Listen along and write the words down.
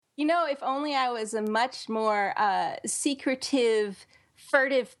If only I was a much more secretive,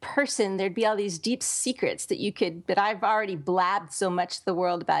 furtive person, there'd be all these deep secrets but I've already blabbed so much to the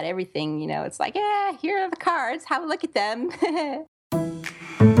world about everything. It's like, yeah, here are the cards. Have a look at them.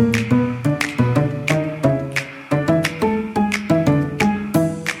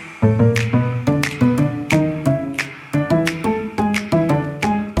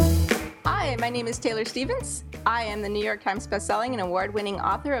 Hi, my name is Taylor Stevens. I am the New York Times bestselling and award-winning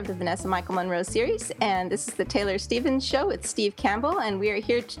author of the Vanessa Michael Monroe series, and this is the Taylor Stevens Show with Steve Campbell, and we are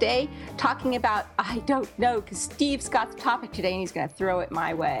here today talking about, I don't know, because Steve's got the topic today, and he's going to throw it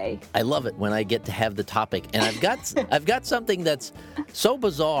my way. I love it when I get to have the topic, and I've got something that's so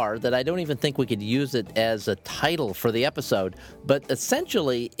bizarre that I don't even think we could use it as a title for the episode, but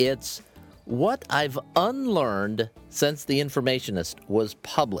essentially it's what I've unlearned since The Informationist was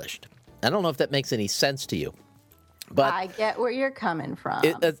published. I don't know if that makes any sense to you. But I get where you're coming from.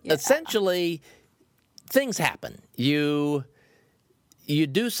 Essentially, things happen. You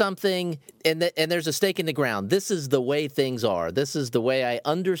do something, and there's a stake in the ground. This is the way things are. This is the way I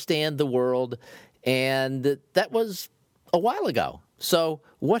understand the world, and that was a while ago. So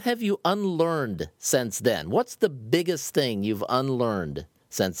what have you unlearned since then? What's the biggest thing you've unlearned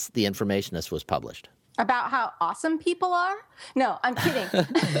since The Informationist was published? About how awesome people are? No, I'm kidding.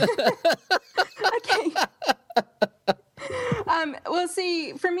 Okay. Well,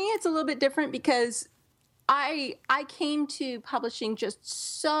 see, for me, it's a little bit different because I came to publishing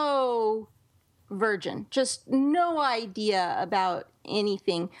just so virgin, just no idea about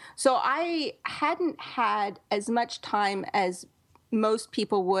anything. So I hadn't had as much time as most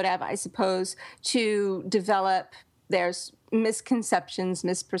people would have, I suppose, to develop there's misconceptions,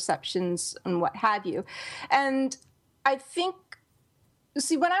 misperceptions, and what have you. And I think,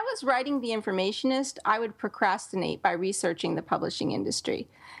 see, when I was writing The Informationist, I would procrastinate by researching the publishing industry.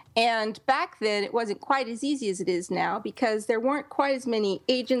 And back then, it wasn't quite as easy as it is now because there weren't quite as many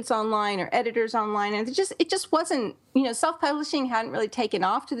agents online or editors online. And it just wasn't, self-publishing hadn't really taken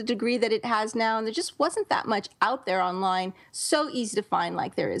off to the degree that it has now. And there just wasn't that much out there online so easy to find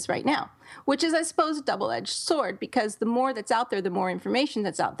like there is right now, which is, I suppose, a double-edged sword because the more that's out there, the more information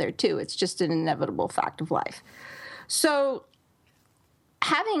that's out there, too. It's just an inevitable fact of life. So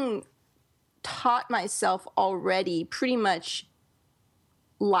having taught myself already pretty much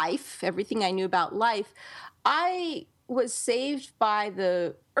life, everything I knew about life, I was saved by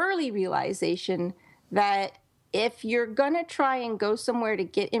the early realization that if you're going to try and go somewhere to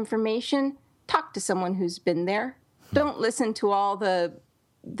get information, talk to someone who's been there. Don't listen to all the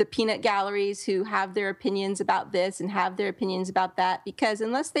peanut galleries who have their opinions about this and have their opinions about that, because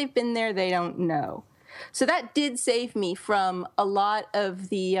unless they've been there, they don't know. So that did save me from a lot of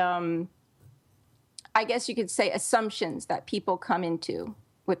the, I guess you could say, assumptions that people come into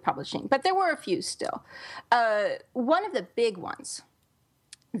with publishing. But there were a few still. One of the big ones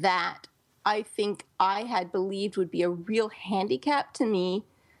that I think I had believed would be a real handicap to me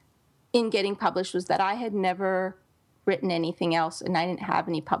in getting published was that I had never written anything else and I didn't have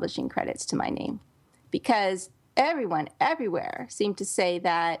any publishing credits to my name. Because everyone everywhere seemed to say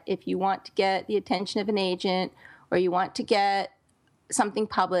that if you want to get the attention of an agent or you want to get something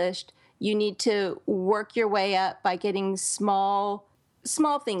published, you need to work your way up by getting small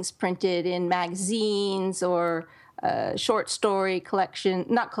things printed in magazines or short story collection,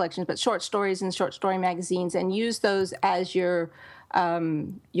 not collections, but short stories in short story magazines, and use those as your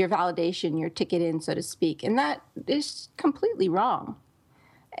validation, your ticket in, so to speak. And that is completely wrong.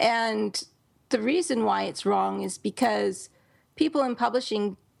 And the reason why it's wrong is because people in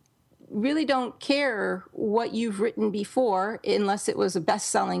publishing really don't care what you've written before, unless it was a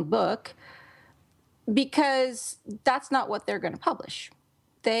best-selling book, because that's not what they're going to publish.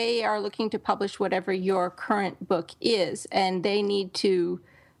 They are looking to publish whatever your current book is, and they need to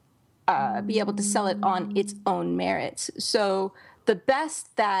be able to sell it on its own merits. So the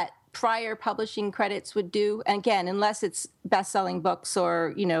best that prior publishing credits would do, and again, unless it's best-selling books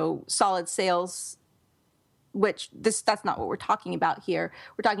or, solid sales, which that's not what we're talking about here.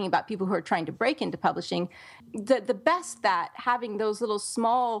 We're talking about people who are trying to break into publishing. The best that having those little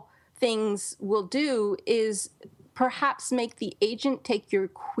small things will do is perhaps make the agent take your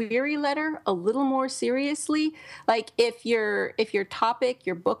query letter a little more seriously. Like if your topic,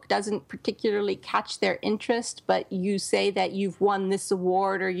 your book doesn't particularly catch their interest, but you say that you've won this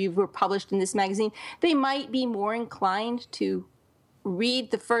award or you were published in this magazine, they might be more inclined to read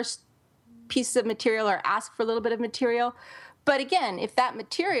the first piece of material or ask for a little bit of material. But again, if that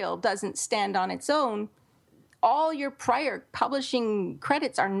material doesn't stand on its own, all your prior publishing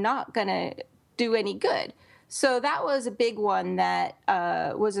credits are not going to do any good. So that was a big one that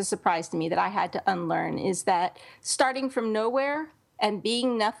was a surprise to me that I had to unlearn, is that starting from nowhere and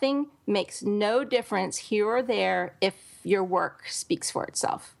being nothing makes no difference here or there if your work speaks for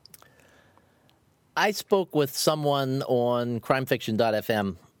itself. I spoke with someone on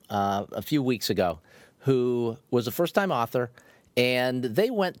crimefiction.fm a few weeks ago who was a first-time author, and they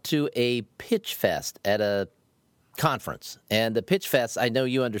went to a pitch fest at a conference. And the pitch fest, I know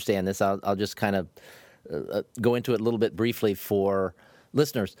you understand this. I'll just kind of go into it a little bit briefly for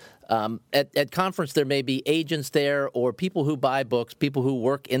listeners. At conference, there may be agents there or people who buy books, people who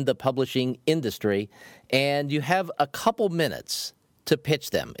work in the publishing industry, and you have a couple minutes to pitch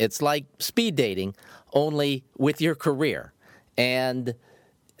them. It's like speed dating, only with your career. And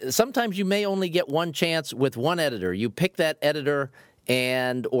sometimes you may only get one chance with one editor. You pick that editor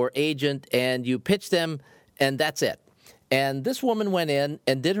or agent, and you pitch them, and that's it. And this woman went in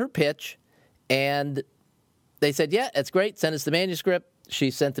and did her pitch, and they said, yeah, that's great. Send us the manuscript.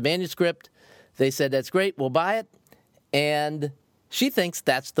 She sent the manuscript. They said, that's great. We'll buy it. And she thinks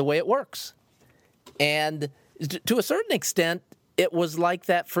that's the way it works. And to a certain extent, it was like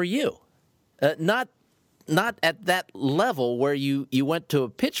that for you. Not at that level where you went to a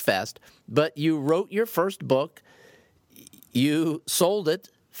pitch fest, but you wrote your first book. You sold it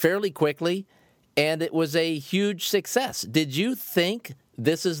fairly quickly, and it was a huge success. Did you think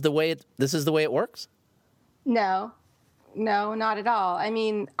this is the way it works? No, not at all. I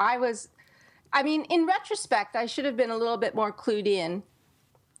mean, in retrospect, I should have been a little bit more clued in.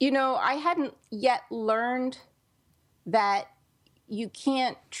 I hadn't yet learned that you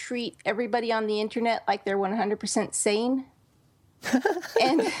can't treat everybody on the internet like they're 100% sane.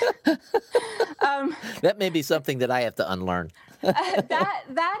 And that may be something that I have to unlearn.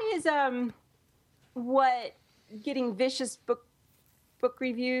 that is what getting vicious book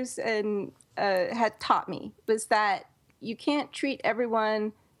reviews and had taught me, was that you can't treat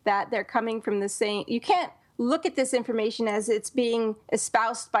everyone that they're coming from the same. You can't look at this information as it's being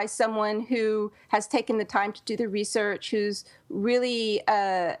espoused by someone who has taken the time to do the research, who's really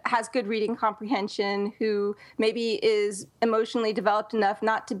has good reading comprehension, who maybe is emotionally developed enough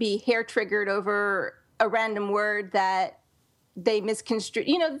not to be hair-triggered over a random word that they misconstrue,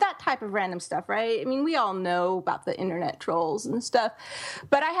 that type of random stuff, right? I mean, we all know about the internet trolls and stuff,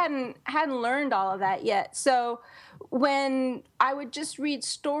 but I hadn't learned all of that yet. So when I would just read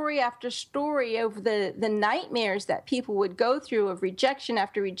story after story over the nightmares that people would go through of rejection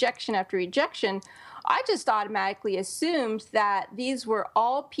after rejection after rejection, I just automatically assumed that these were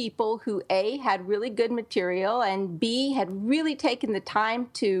all people who, A, had really good material, and B, had really taken the time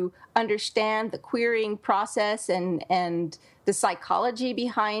to understand the querying process and the psychology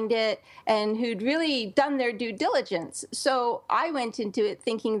behind it, and who'd really done their due diligence. So I went into it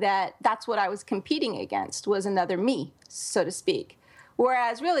thinking that that's what I was competing against, was another me, so to speak.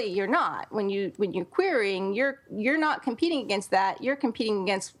 Whereas really you're not. When you're querying, you're not competing against that. You're competing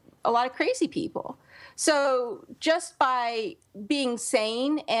against a lot of crazy people. So just by being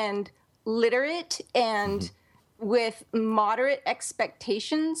sane and literate and with moderate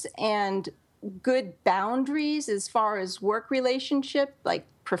expectations and good boundaries as far as work relationship, like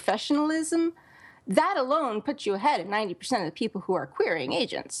professionalism, that alone puts you ahead of 90% of the people who are querying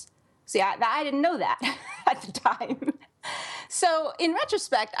agents. See, I didn't know that at the time. So in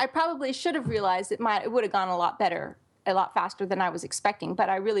retrospect, I probably should have realized it would have gone a lot better, a lot faster than I was expecting, but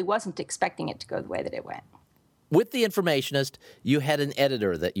I really wasn't expecting it to go the way that it went. With The Informationist, you had an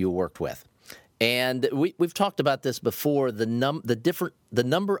editor that you worked with. And we've talked about this before, the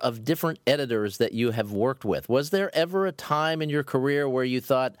number of different editors that you have worked with. Was there ever a time in your career where you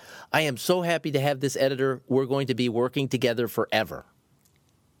thought, I am so happy to have this editor, we're going to be working together forever?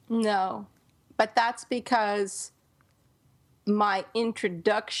 No, but that's because my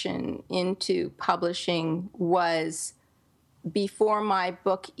introduction into publishing was before my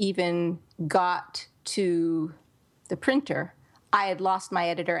book even got to the printer. I had lost my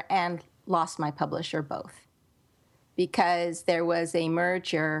editor and lost my publisher both, because there was a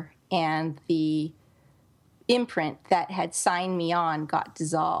merger and the imprint that had signed me on got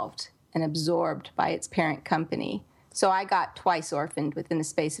dissolved and absorbed by its parent company. So I got twice orphaned within the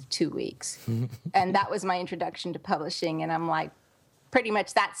space of 2 weeks. And that was my introduction to publishing. And I'm like, pretty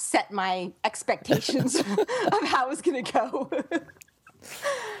much that set my expectations of how it was going to go.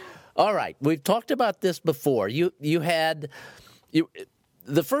 All right. We've talked about this before.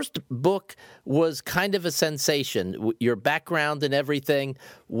 The first book was kind of a sensation. Your background and everything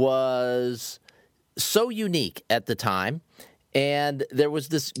was so unique at the time. And there was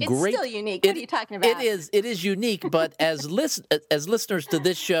this It's great. still unique. What are you talking about? It is unique, but as listeners to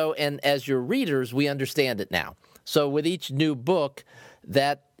this show and as your readers, we understand it now. So with each new book,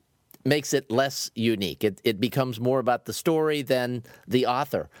 that makes it less unique. It becomes more about the story than the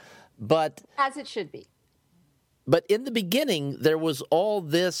author. But as it should be. But in the beginning, there was all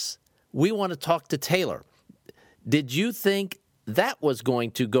this, we want to talk to Taylor. Did you think that was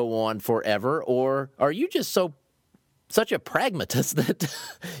going to go on forever, or are you just such a pragmatist that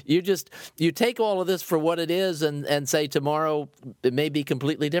you take all of this for what it is and say tomorrow it may be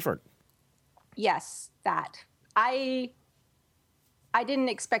completely different? Yes, that. I didn't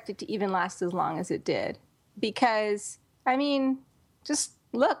expect it to even last as long as it did because, I mean, just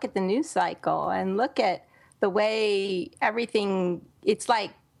look at the news cycle and look at the way everything, it's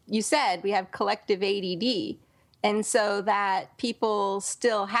like you said, we have collective ADD. And so that people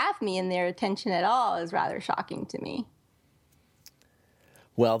still have me in their attention at all is rather shocking to me.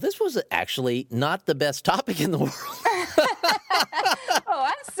 Well, this was actually not the best topic in the world. Oh,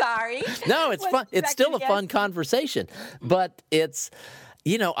 I'm sorry. No, it's fun. It's still a fun conversation. But it's,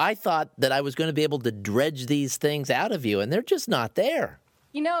 I thought that I was going to be able to dredge these things out of you, and they're just not there.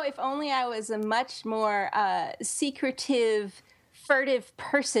 If only I was a much more secretive, furtive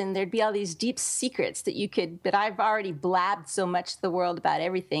person, there'd be all these deep secrets that I've already blabbed so much to the world about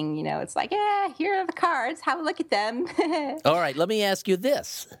everything. It's like, here are the cards. Have a look at them. All right, let me ask you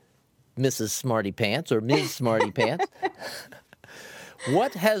this, Mrs. Smarty Pants or Ms. Smarty Pants.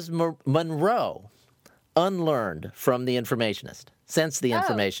 What has Monroe unlearned from The Informationist, since The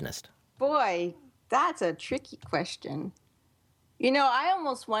Informationist? Boy, that's a tricky question. I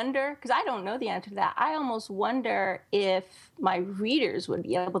almost wonder, because I don't know the answer to that, I almost wonder if my readers would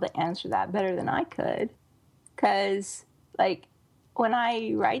be able to answer that better than I could. Because, when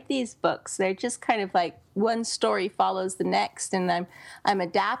I write these books, they're just kind of like one story follows the next, and I'm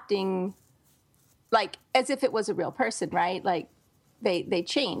adapting, as if it was a real person, right? They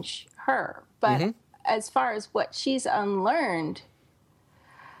change her. But as far as what she's unlearned,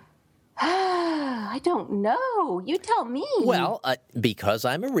 I don't know. You tell me. Well, because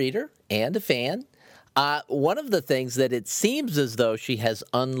I'm a reader and a fan, one of the things that it seems as though she has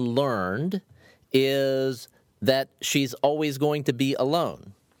unlearned is that she's always going to be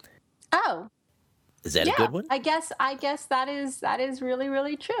alone. Oh. Is that a good one? I guess that is really,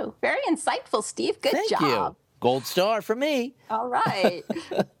 really true. Very insightful, Steve. Good job. Thank you. Gold star for me. All right.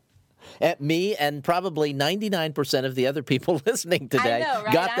 At me and probably 99% of the other people listening today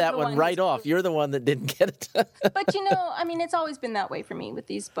right? got that one right off. You're the one that didn't get it. But, it's always been that way for me with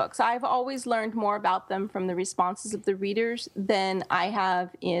these books. I've always learned more about them from the responses of the readers than I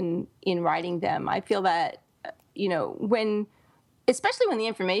have in writing them. I feel that, especially when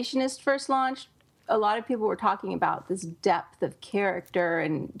The Informationist first launched, a lot of people were talking about this depth of character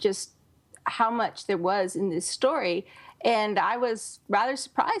and just how much there was in this story. And I was rather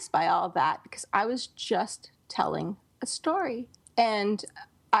surprised by all of that because I was just telling a story. And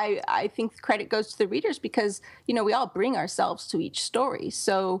I think credit goes to the readers because, we all bring ourselves to each story.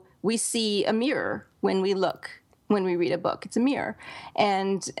 So we see a mirror when we read a book. It's a mirror.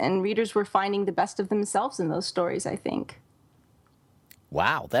 And readers were finding the best of themselves in those stories, I think.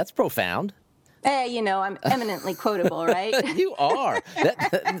 Wow, that's profound. Hey, I'm eminently quotable, right? You are.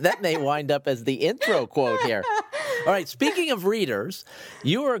 That may wind up as the intro quote here. All right, speaking of readers,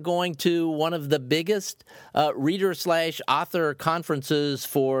 you are going to one of the biggest reader/author conferences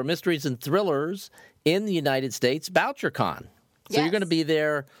for mysteries and thrillers in the United States, BoucherCon. So You're going to be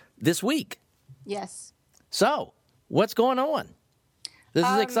there this week. Yes. So, what's going on? This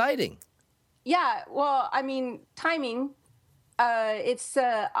is exciting. Yeah, well, timing. It's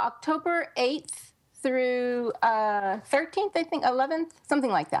October 8th through 13th, I think, 11th,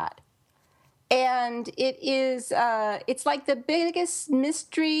 something like that. And it is, it's like the biggest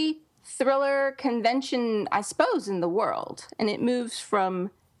mystery thriller convention, I suppose, in the world. And it moves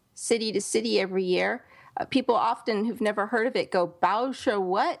from city to city every year. People often who've never heard of it go, Boucher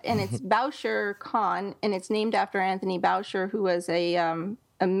what? And it's BoucherCon, and it's named after Anthony Boucher, who was a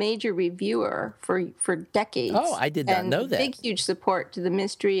major reviewer for decades. Oh, I did not know that. Big, huge support to the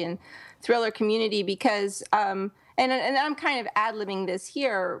mystery and thriller community because, and I'm kind of ad-libbing this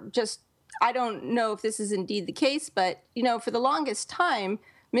here, just I don't know if this is indeed the case, but, for the longest time,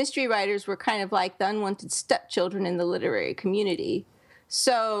 mystery writers were kind of like the unwanted stepchildren in the literary community.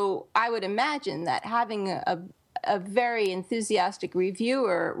 So I would imagine that having a very enthusiastic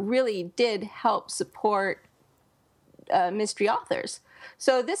reviewer really did help support mystery authors.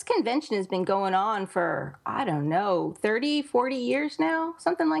 So this convention has been going on for, 30, 40 years now,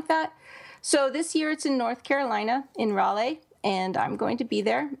 something like that. So this year it's in North Carolina, in Raleigh. and I'm going to be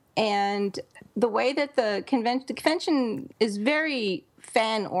there. And the way that the convention is very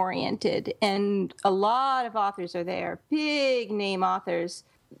fan-oriented, and a lot of authors are there, big-name authors.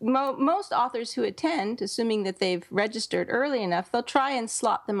 Most authors who attend, assuming that they've registered early enough, they'll try and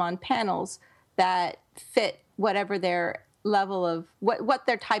slot them on panels that fit whatever their level of, what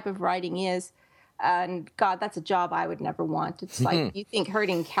their type of writing is. And God, that's a job I would never want. It's like, you think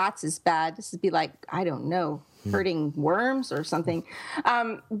herding cats is bad. This would be like, I don't know, herding worms or something.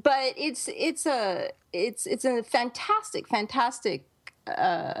 But it's a fantastic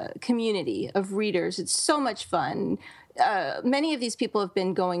community of readers. It's so much fun. Many of these people have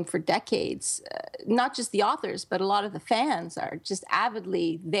been going for decades. Not just the authors, but a lot of the fans are just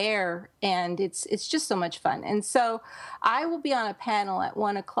avidly there, and it's just so much fun. And so I will be on a panel at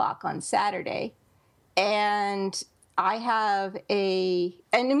 1:00 on Saturday. And I have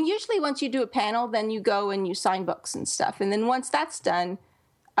and usually once you do a panel, then you go and you sign books and stuff. And then once that's done,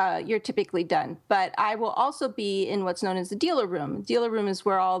 you're typically done. But I will also be in what's known as the dealer room. The dealer room is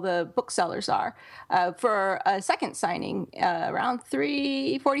where all the booksellers are for a second signing around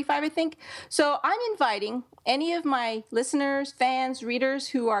 3:45, I think. So I'm inviting any of my listeners, fans, readers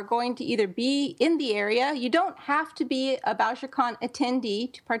who are going to either be in the area. You don't have to be a BoucherCon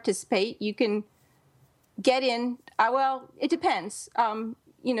attendee to participate. You can get in. Well, it depends.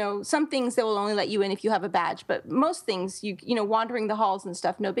 Some things they will only let you in if you have a badge, but most things, wandering the halls and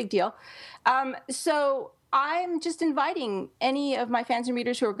stuff, no big deal. So I'm just inviting any of my fans and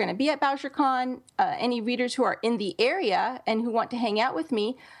readers who are going to be at BoucherCon, any readers who are in the area and who want to hang out with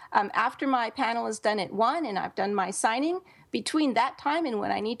me. After my panel is done at 1 and I've done my signing, between that time and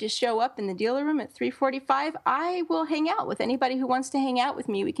when I need to show up in the dealer room at 3:45, I will hang out with anybody who wants to hang out with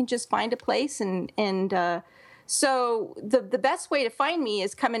me. We can just find a place so the best way to find me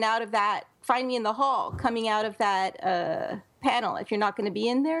is find me in the hall, coming out of that panel. If you're not going to be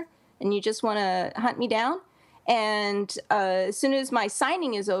in there and you just want to hunt me down. And as soon as my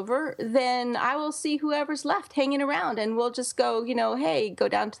signing is over, then I will see whoever's left hanging around, and we'll just go, hey, go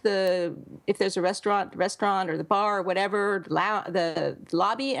down to if there's a restaurant or the bar or whatever, the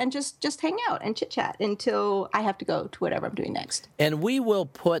lobby, and just hang out and chit-chat until I have to go to whatever I'm doing next. And we will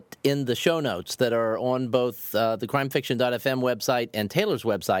put in the show notes that are on both the crimefiction.fm website and Taylor's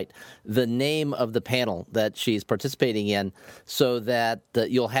website the name of the panel that she's participating in, so that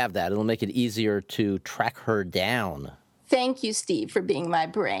you'll have that. It'll make it easier to track her down. Thank you, Steve, for being my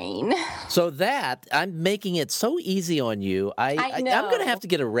brain. So that, I'm making it so easy on you. I know. I'm going to have to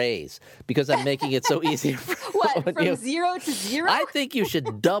get a raise because I'm making it so easy. What, from 0 to 0? I think you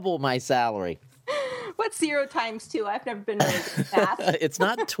should double my salary. What's 0 times 2? I've never been really good at math. It's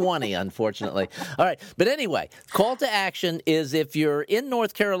not 20, unfortunately. All right. But anyway, call to action is if you're in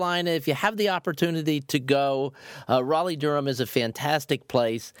North Carolina, if you have the opportunity to go, Raleigh-Durham is a fantastic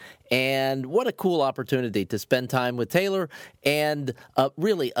place. And what a cool opportunity to spend time with Taylor and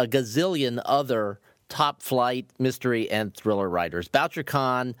really a gazillion other top-flight mystery and thriller writers.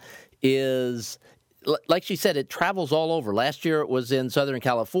 BoucherCon is, like she said, it travels all over. Last year it was in Southern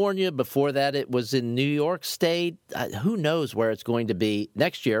California. Before that it was in New York State. Who knows where it's going to be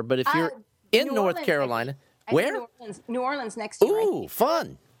next year. But if you're in North Carolina, where? New Orleans next year. Ooh,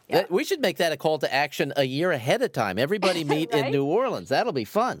 fun. Yeah. We should make that a call to action a year ahead of time. Everybody meet right? in New Orleans. That'll be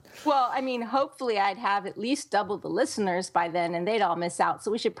fun. Well, I mean, hopefully I'd have at least double the listeners by then, and they'd all miss out.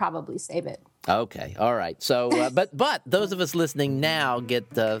 So we should probably save it. Okay. All right. So, but those of us listening now get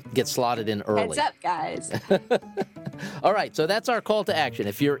slotted in early. Heads up, guys. All right. So that's our call to action.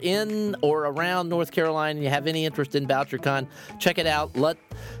 If you're in or around North Carolina and you have any interest in BoucherCon, check it out. Let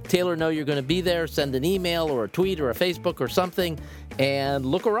Taylor know you're going to be there. Send an email or a tweet or a Facebook or something, and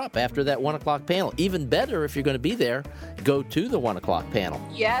look her up after that 1 o'clock panel. Even better, if you're going to be there, go to the 1 o'clock panel.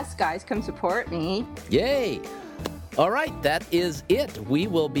 Yes, guys, come support me. Yay. All right, that is it. We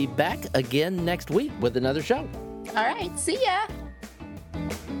will be back again next week with another show. All right, see ya.